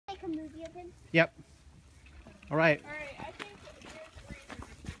Yep. All right. All right, I think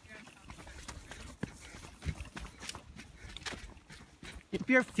Keep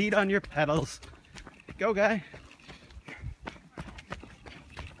your feet on your pedals. Go, guy.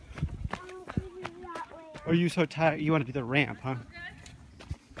 Or are you so tired? You want to do the ramp, huh?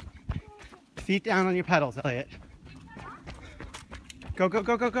 Feet down on your pedals, Elliot. Go, go,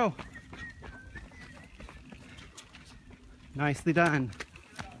 go, go, go. Nicely done.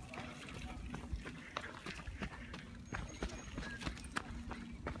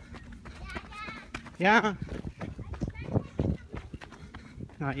 Yeah.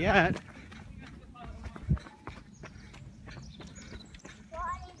 Not yet.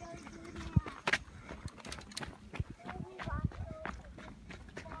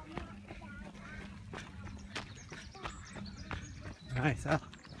 Nice, huh?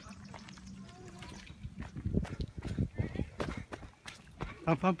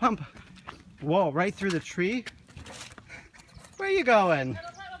 Pump, pump, pump. Whoa, right through the tree? Where are you going?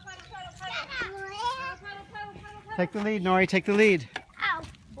 Take the lead, Nori, take the lead. Ow.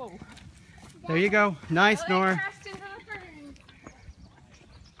 Whoa. There you go. Nice, Nor.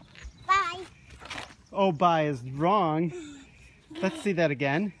 Bye. Oh, bye is wrong. Let's see that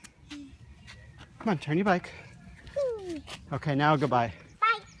again. Come on, turn your bike. Okay, now goodbye.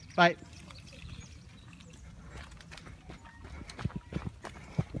 Bye. Bye.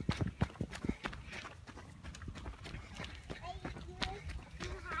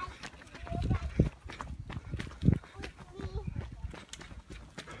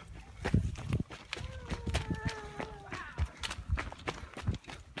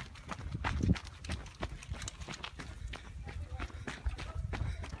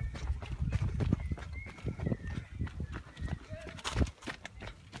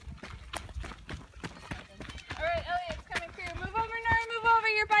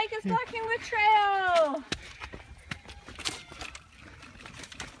 Your bike is blocking the trail.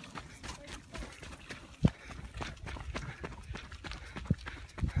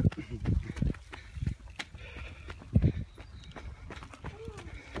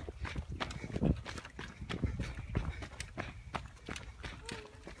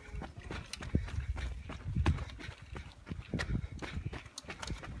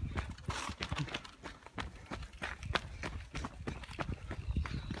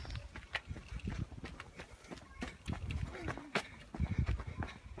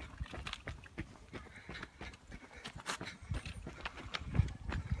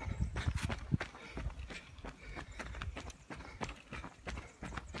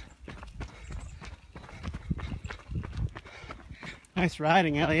 Nice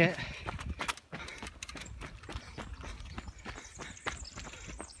riding, Elliot.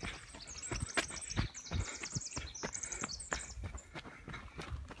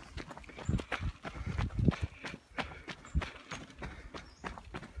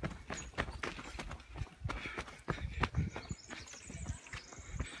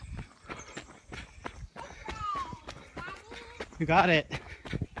 You got it.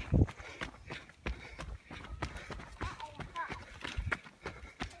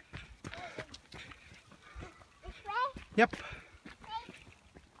 Yep.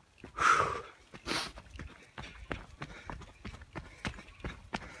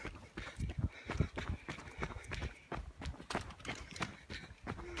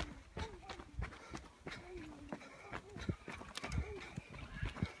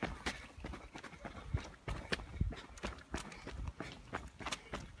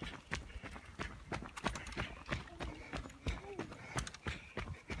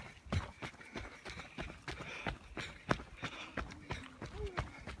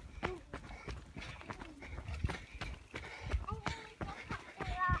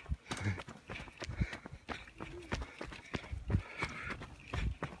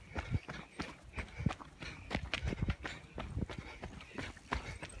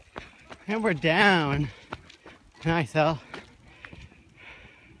 And we're down. Nice, El.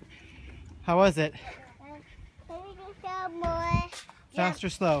 How was it? Fast or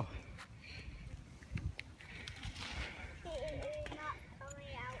slow?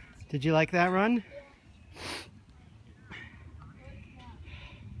 Did you like that run?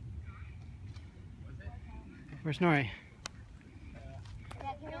 Where's Nori?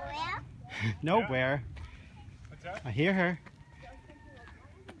 Nowhere. I hear her.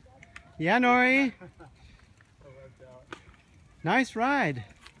 Yeah, Nori. Nice ride.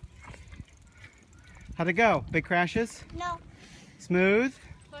 How'd it go? Big crashes? No. Smooth?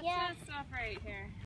 Let's just stop right here.